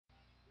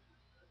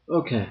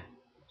Okay,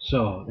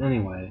 so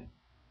anyway,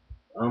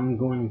 I'm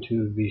going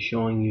to be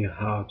showing you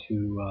how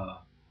to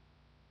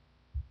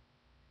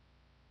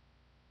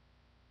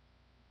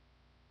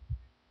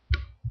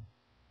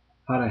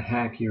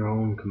hack your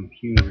own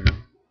computer.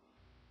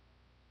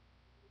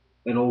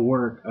 It'll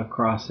work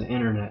across the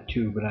internet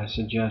too, but I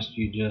suggest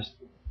you just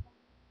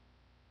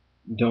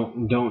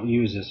don't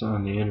use this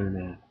on the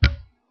internet.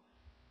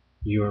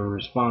 You are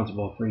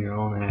responsible for your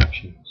own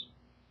actions.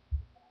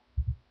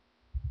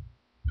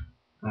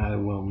 I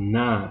will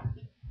not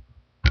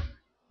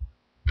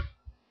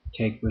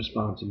take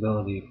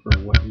responsibility for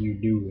what you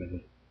do with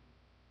it.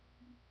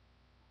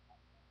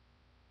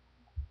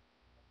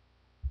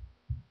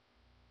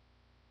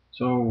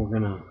 So we're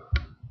gonna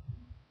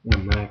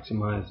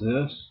maximize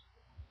this.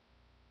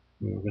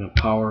 We're gonna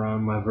power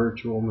on my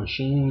virtual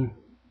machine.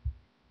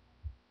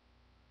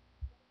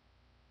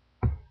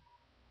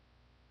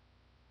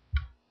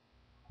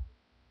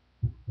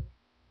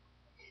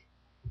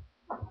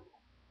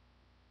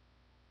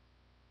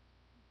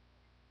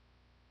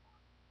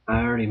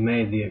 I already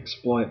made the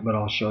exploit, but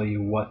I'll show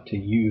you what to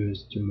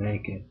use to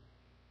make it.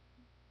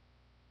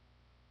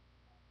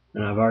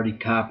 And I've already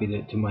copied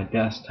it to my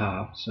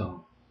desktop,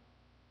 so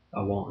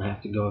I won't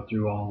have to go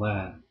through all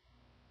that.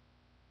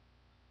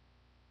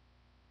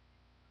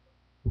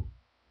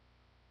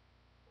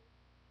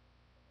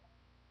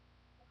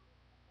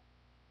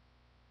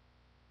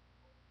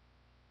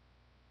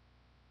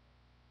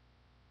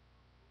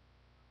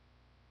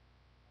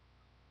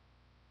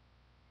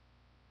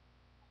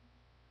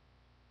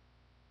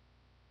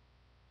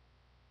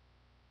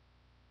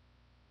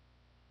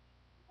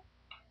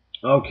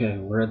 Okay,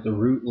 we're at the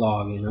root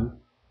login.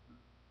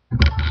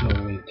 So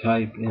we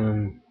type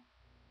in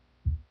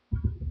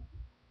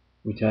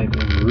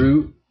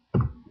root,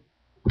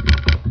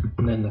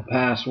 and then the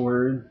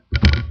password,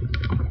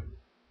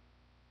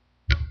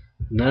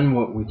 and then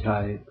what we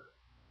type.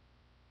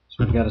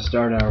 So we've got to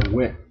start our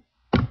WIT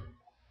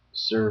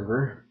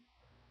server.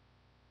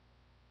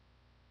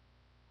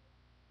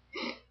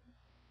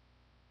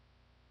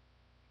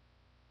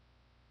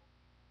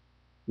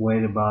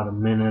 Wait about a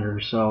minute or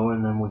so,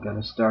 and then we've got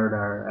to start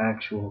our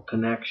actual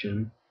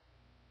connection.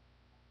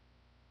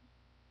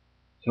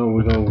 So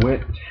we go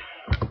WIT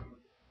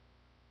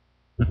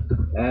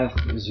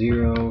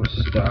F0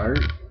 start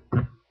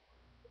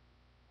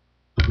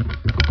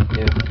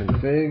if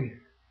config.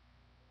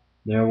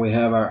 There we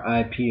have our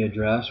IP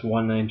address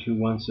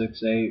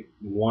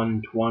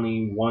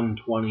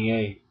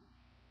 192.168.120.128.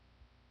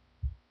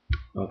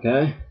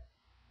 Okay?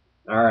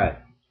 Alright.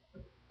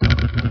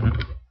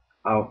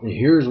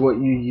 Here's what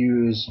you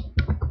use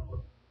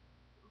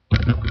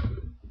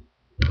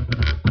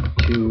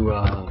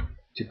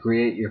to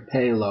create your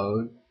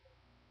payload.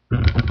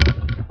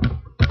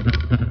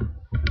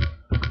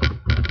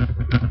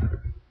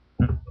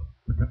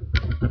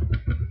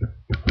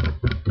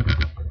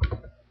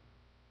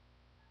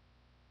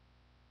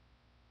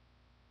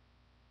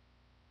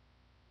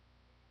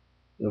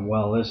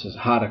 Well, this is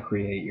how to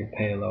create your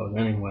payload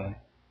anyway.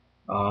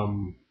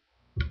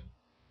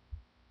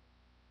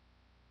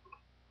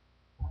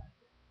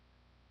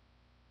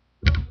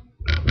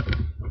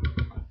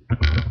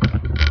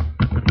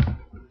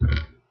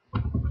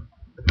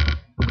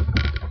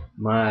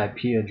 My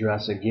IP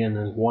address again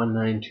is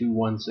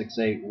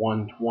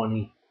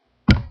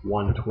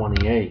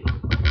 192.168.120.128.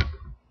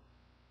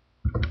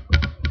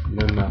 And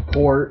then my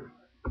port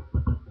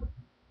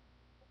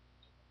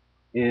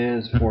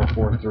is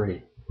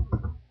 443.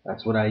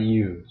 That's what I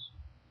use.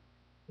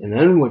 And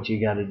then what you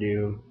got to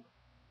do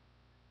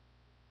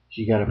is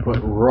you got to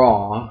put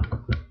raw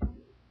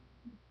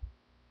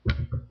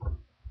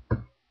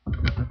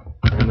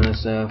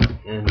MSF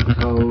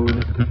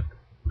encode.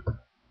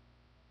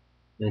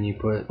 Then you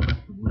put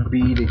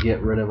B to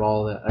get rid of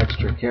all the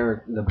extra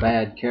the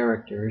bad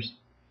characters.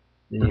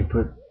 Then you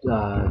put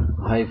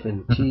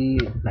 -T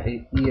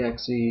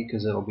exe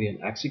because it'll be an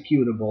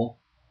executable.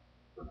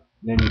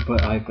 Then you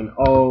put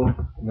 -O,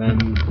 then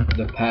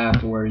the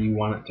path where you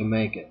want it to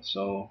make it.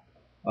 So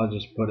I'll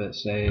just put it,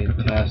 say,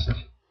 test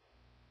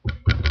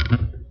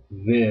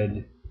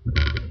video,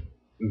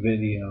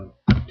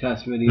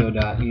 test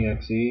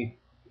video.exe.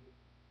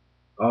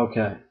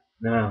 Okay,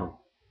 now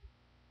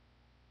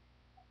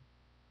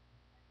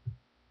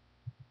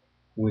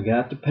we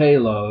got the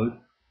payload.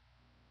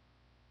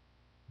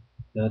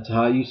 That's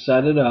how you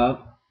set it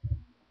up.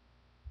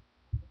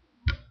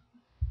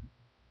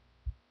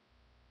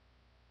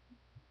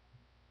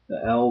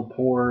 The L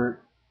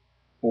port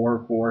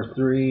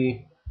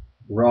 443,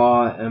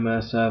 raw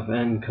MSF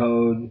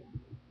encode,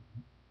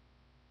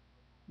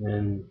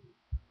 and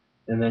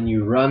then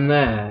you run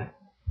that.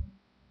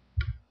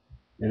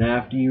 And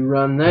after you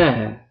run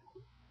that,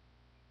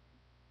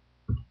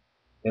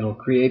 it'll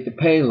create the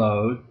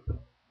payload.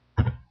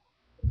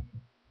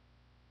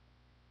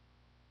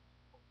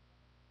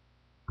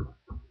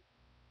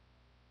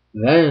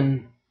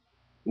 Then,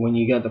 when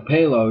you get the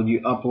payload,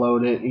 you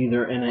upload it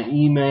either in an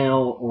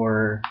email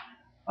or,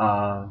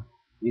 or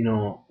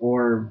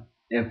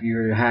if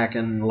you're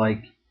hacking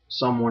like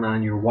someone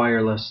on your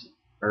wireless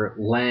or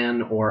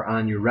LAN or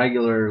on your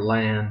regular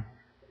LAN,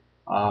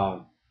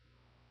 all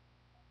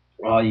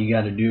you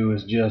got to do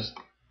is just,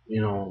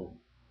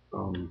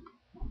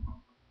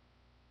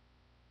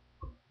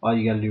 all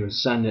you got to do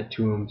is send it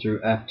to them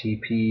through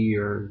FTP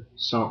or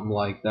something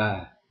like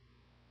that.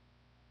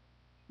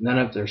 And then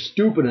if they're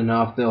stupid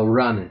enough, they'll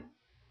run it.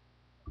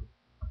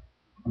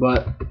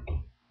 But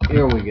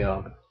here we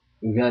go.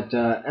 We got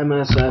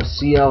MSF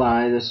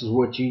CLI. This is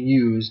what you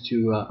use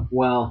to,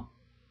 well,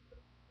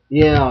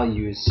 yeah, I'll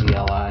use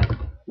CLI.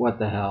 What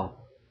the hell.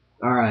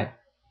 Alright.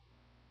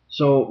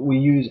 So we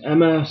use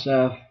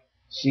MSF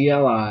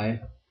CLI.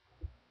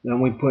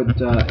 Then we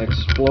put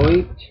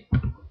exploit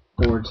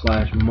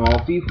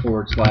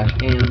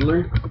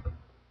 /multi/handler.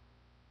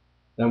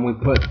 Then we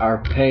put our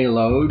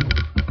payload,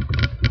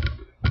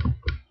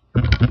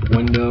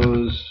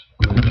 Windows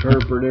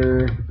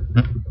interpreter,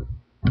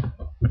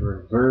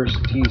 reverse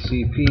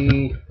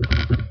TCP.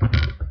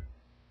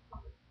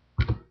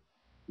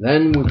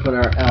 Then we put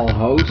our L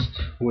host,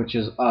 which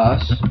is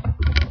us.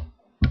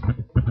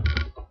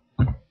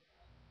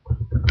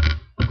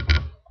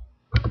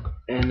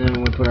 And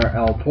then we put our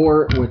L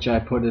port, which I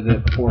put it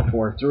at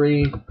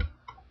 443.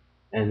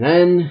 And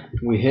then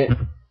we hit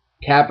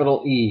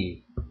capital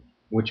E,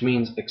 which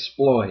means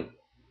exploit.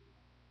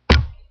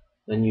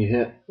 Then you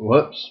hit,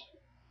 whoops.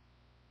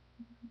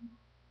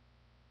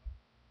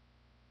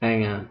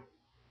 Hang on.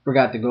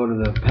 Forgot to go to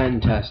the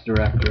pen test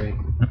directory.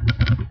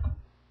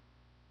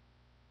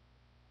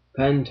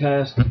 Pen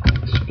test,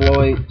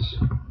 exploits,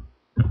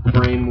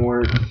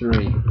 framework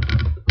 3.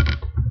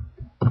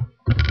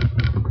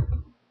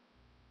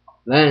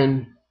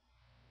 Then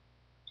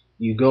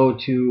you go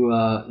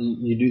to,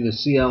 you do the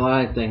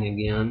CLI thing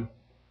again.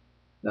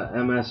 The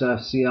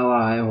MSF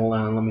CLI. Hold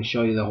on, let me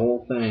show you the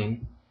whole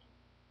thing.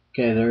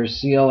 Okay, there's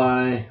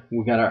CLI.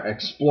 We got our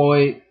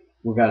exploit.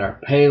 We got our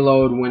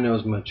payload,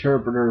 Windows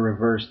interpreter,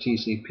 reverse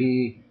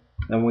TCP.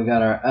 Then we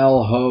got our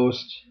L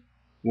host,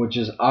 which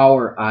is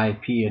our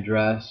IP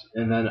address.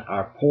 And then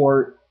our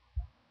port,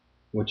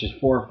 which is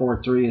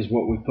 443, is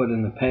what we put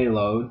in the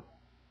payload.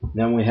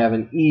 Then we have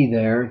an E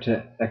there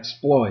to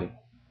exploit.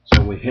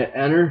 So we hit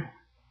enter.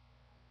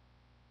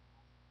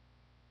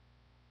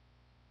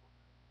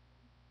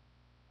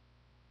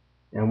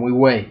 And we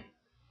wait.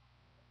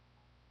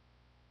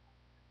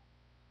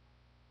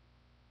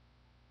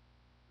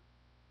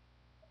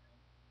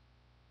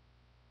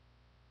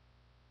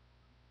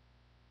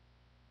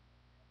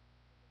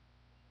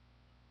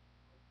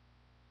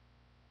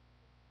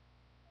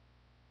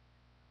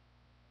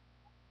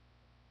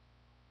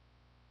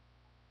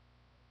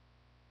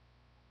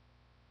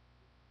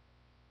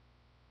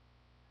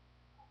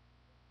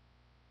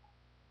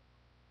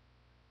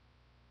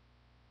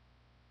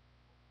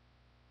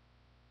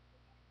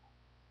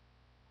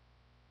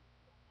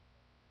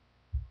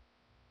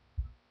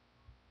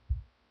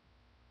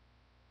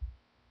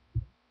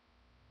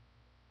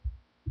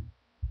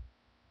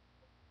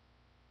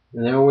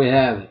 And there we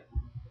have it.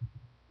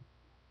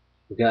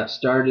 We got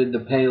started the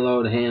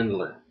payload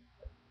handler.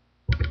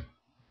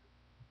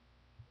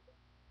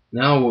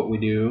 Now what we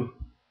do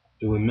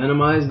we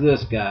minimize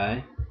this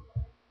guy.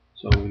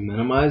 So we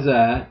minimize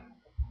that.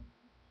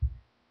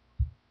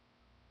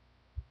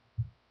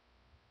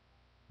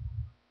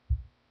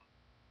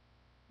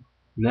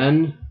 And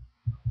then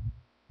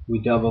we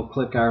double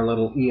click our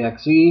little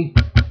exe.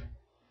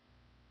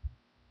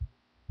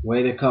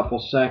 Wait a couple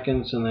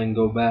seconds and then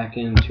go back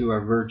into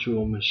our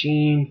virtual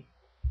machine.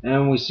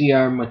 And we see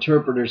our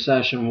interpreter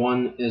session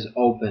 1 is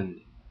opened,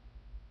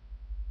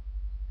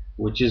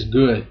 which is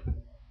good.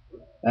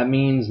 That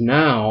means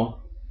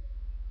now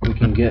we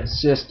can get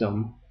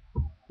system,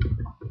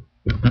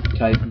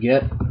 type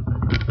get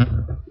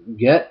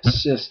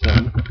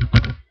system.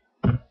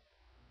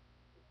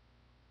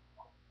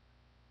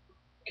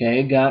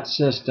 Okay, got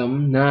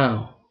system.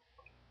 Now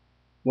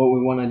what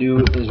we want to do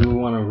is we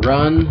want to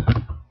run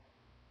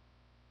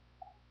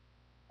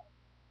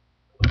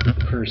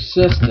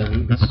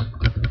persistence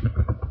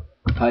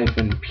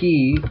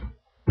 -p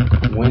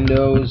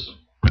Windows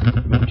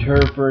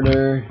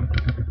interpreter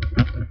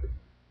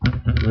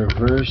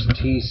reverse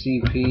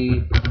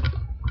TCP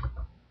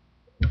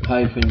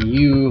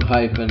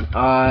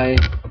 -u-i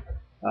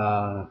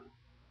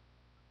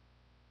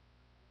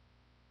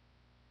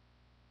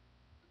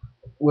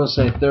we'll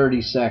say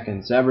 30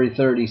 seconds. Every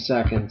 30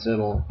 seconds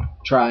it'll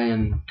try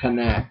and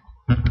connect.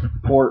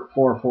 Port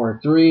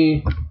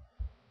 443,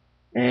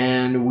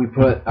 and we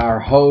put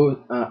our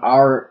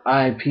our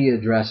IP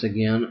address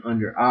again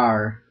under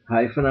R,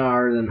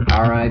 -R, then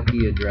our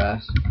IP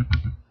address,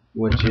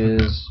 which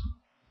is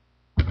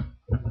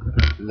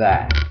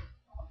that.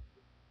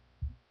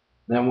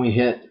 Then we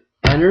hit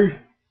enter,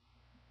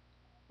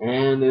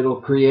 and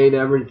it'll create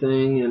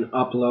everything and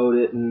upload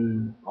it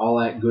and all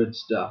that good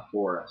stuff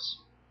for us.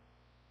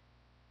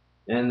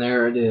 And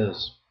there it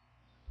is.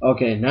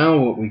 Okay, now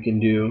what we can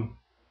do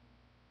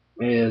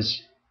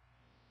is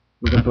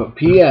we can put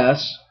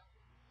PS,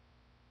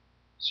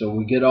 so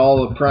we get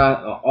all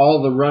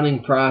the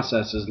running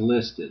processes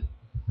listed.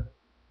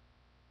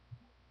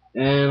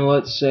 And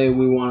let's say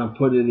we want to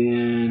put it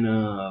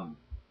in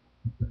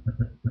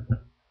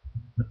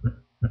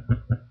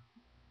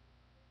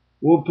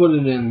we'll put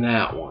it in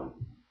that one.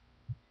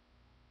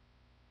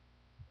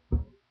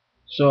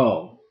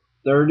 So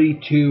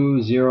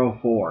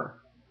 3204.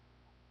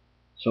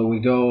 So we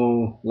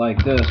go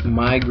like this,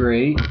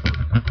 migrate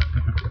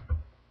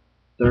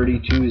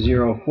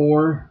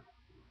 3204,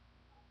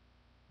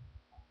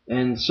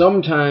 and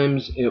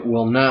sometimes it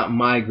will not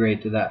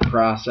migrate to that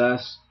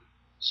process.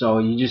 So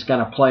you just got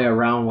to play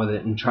around with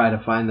it and try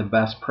to find the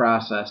best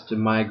process to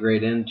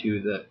migrate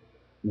into that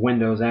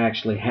Windows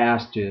actually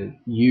has to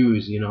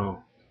use, you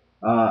know.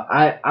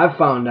 I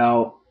found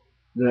out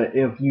that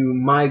if you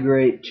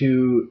migrate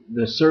to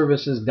the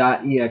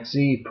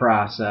services.exe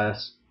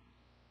process,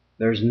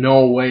 there's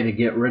no way to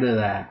get rid of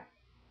that.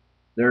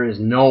 There is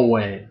no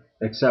way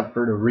except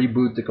for to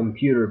reboot the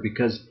computer,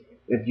 because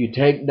if you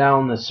take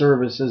down the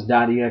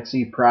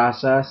services.exe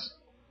process,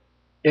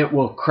 it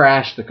will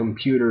crash the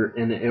computer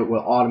and it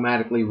will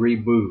automatically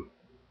reboot.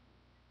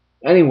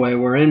 Anyway,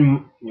 we're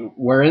in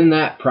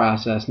that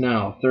process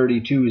now,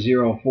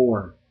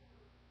 3204.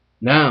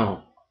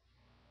 Now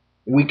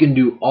we can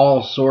do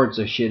all sorts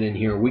of shit in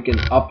here. We can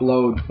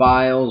upload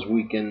files.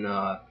 We can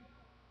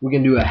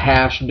do a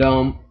hash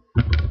dump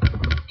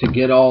to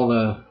get all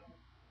the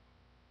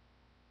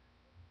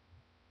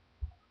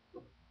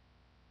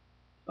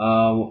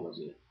what was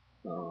it?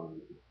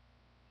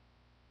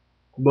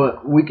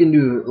 But we can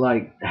do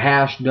like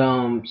hash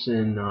dumps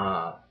and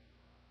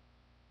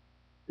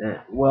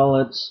well,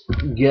 let's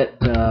get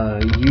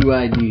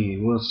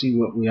UID. We'll see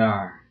what we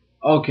are.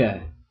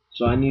 Okay,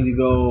 so I need to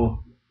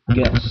go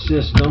get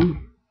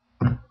system.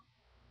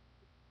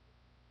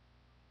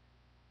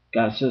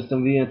 Got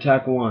system via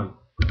tech 1.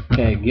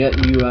 Okay, get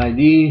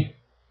UID.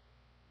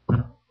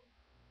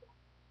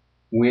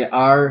 We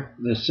are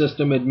the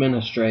system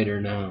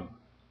administrator now.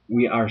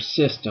 We are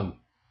system.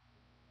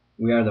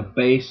 We are the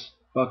base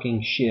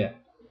fucking shit.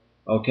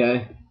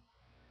 Okay?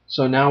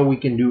 So now we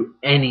can do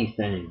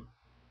anything.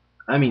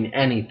 I mean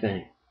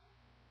anything.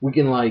 We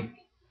can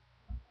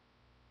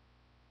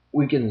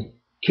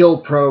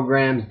kill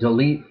programs,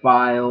 delete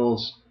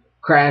files,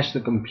 crash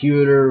the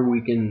computer.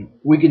 We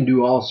can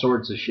do all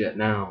sorts of shit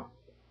now.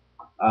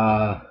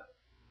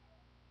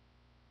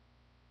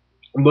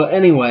 But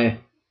anyway,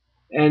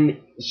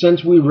 and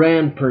since we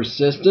ran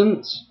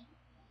persistence,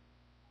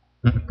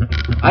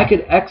 I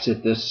could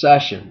exit this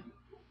session.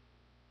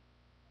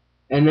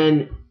 And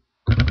then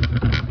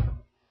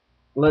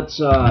let's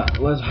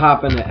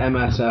hop into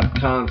MSF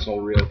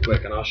console real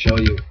quick, and I'll show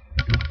you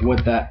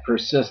what that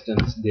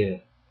persistence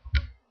did.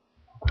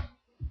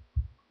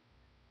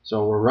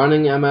 So we're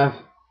running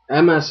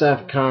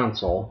MSF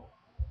console.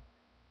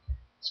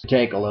 It's gonna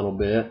take a little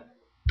bit.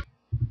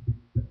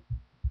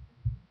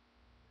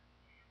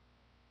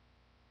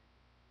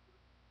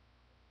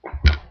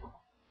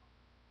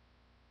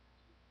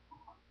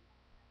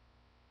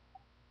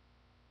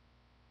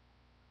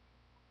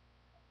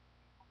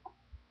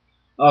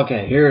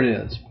 Okay, here it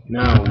is.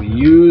 Now we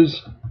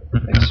use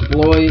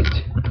exploit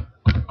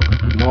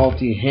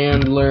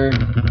multi-handler.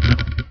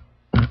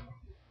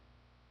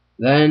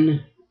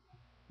 Then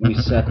we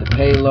set the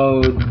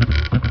payload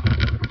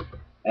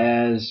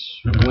as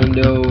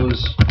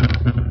Windows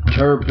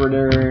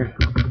interpreter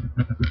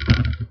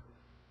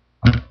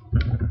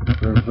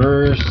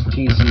reverse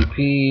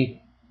TCP.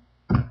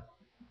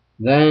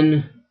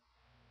 Then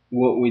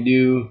what we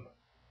do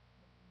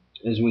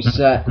is we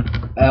set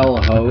L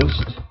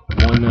host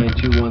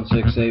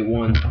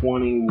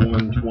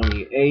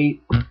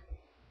 192.168.120.128,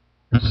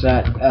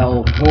 set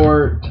L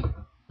port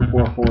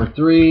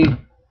 443,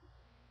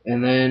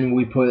 and then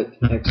we put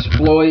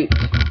exploit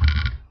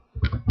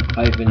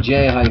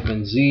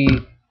 -J-Z,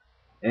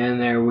 and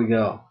there we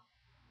go.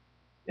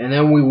 And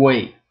then we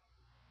wait.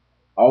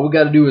 All we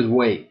got to do is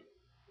wait,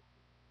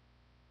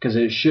 because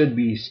it should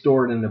be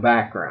stored in the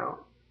background.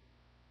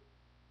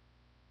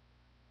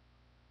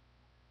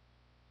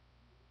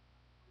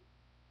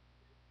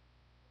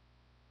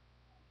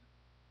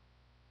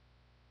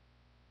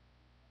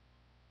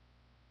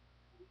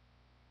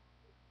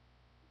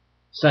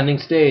 Sending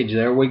stage,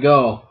 there we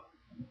go.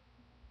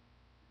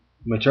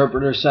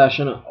 Interpreter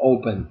session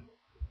open.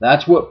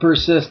 That's what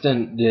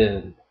persistent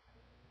did.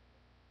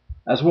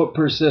 That's what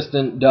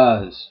persistent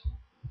does.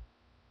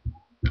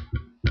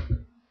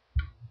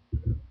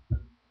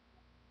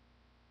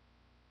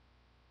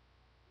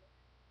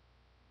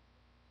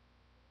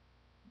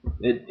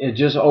 It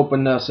just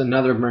opened us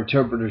another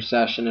interpreter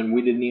session, and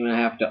we didn't even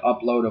have to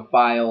upload a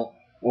file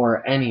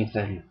or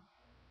anything.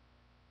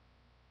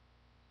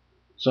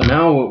 So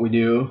now what we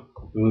do,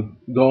 we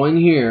go in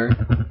here,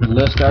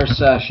 list our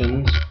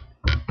sessions,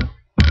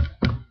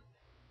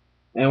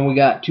 and we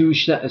got 2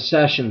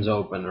 sessions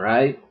open,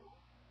 right?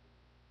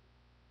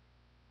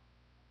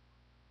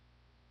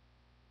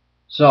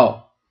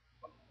 So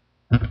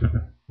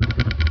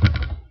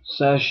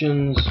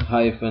sessions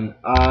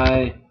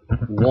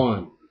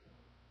 -I1.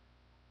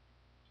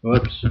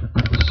 Whoops.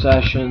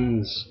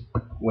 Sessions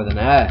with an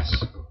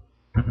S.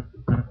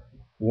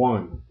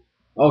 1.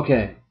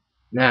 Okay.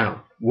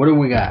 Now, what do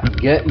we got?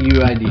 Get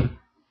UID.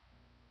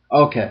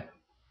 Okay.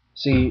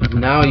 See,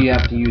 now you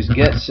have to use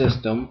get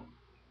system.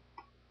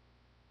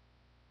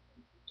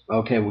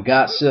 Okay, we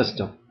got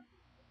system.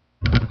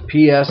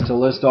 PS to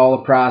list all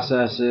the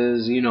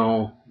processes, you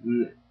know,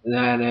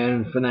 that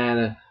and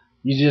finata.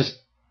 You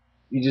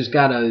just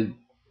gotta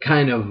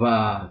kind of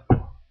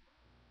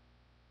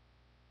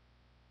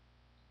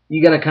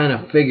you gotta kind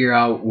of figure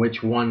out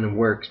which one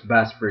works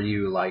best for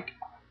you. Like,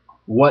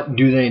 what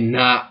do they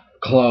not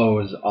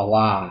close a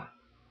lot?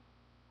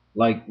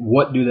 Like,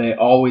 what do they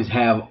always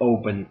have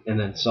open? And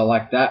then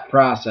select that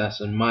process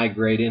and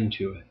migrate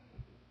into it.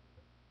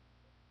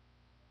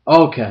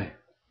 Okay,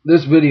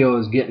 this video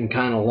is getting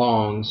kind of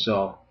long,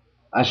 so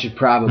I should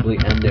probably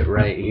end it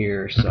right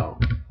here. So,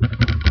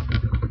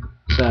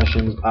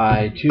 sessions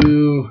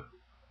I2,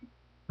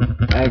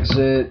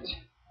 exit,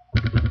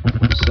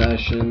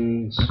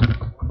 sessions,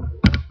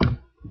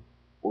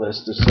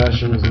 list of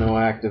sessions, no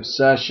active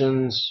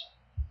sessions.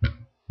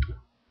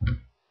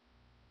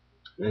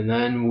 And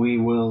then we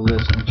will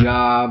list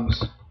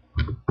jobs,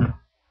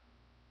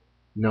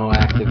 no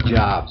active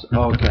jobs.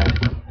 Okay,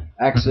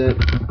 exit,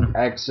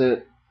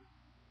 exit,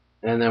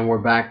 and then we're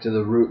back to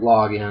the root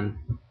login,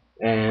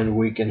 and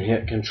we can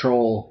hit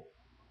Control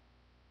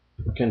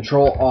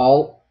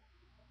Alt,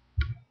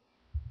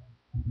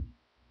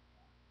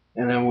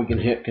 and then we can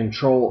hit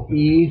Control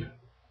E,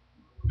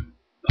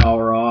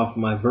 power off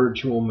my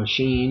virtual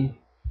machine,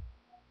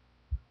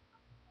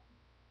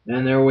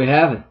 and there we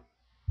have it.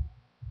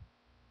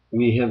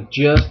 We have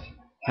just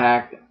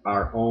hacked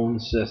our own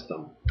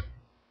system.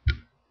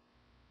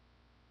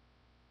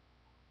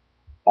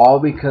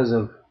 All because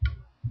of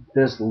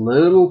this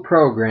little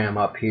program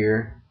up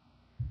here,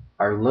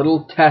 our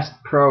little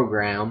test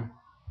program.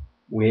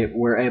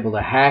 We're able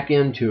to hack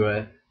into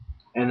it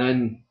and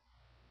then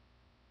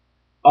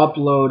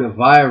upload a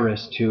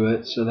virus to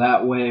it, so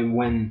that way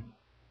when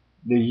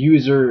the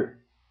user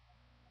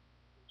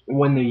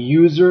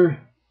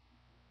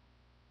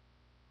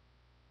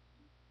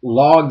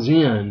logs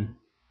in,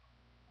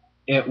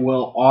 it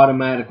will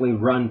automatically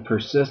run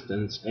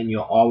persistence and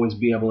you'll always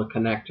be able to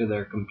connect to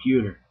their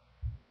computer.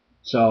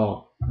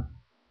 So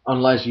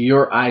unless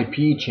your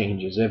IP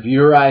changes. If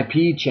your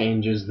IP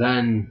changes,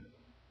 then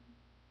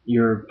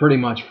you're pretty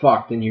much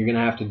fucked and you're going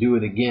to have to do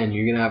it again.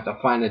 You're going to have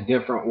to find a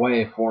different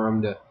way for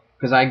them to,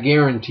 because I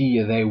guarantee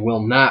you they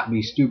will not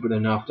be stupid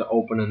enough to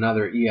open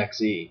another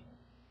exe.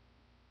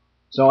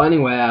 So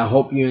anyway, I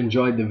hope you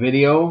enjoyed the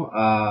video.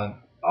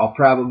 I'll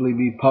probably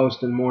be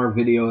posting more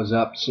videos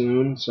up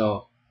soon,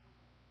 so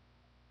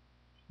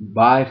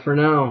bye for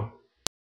now.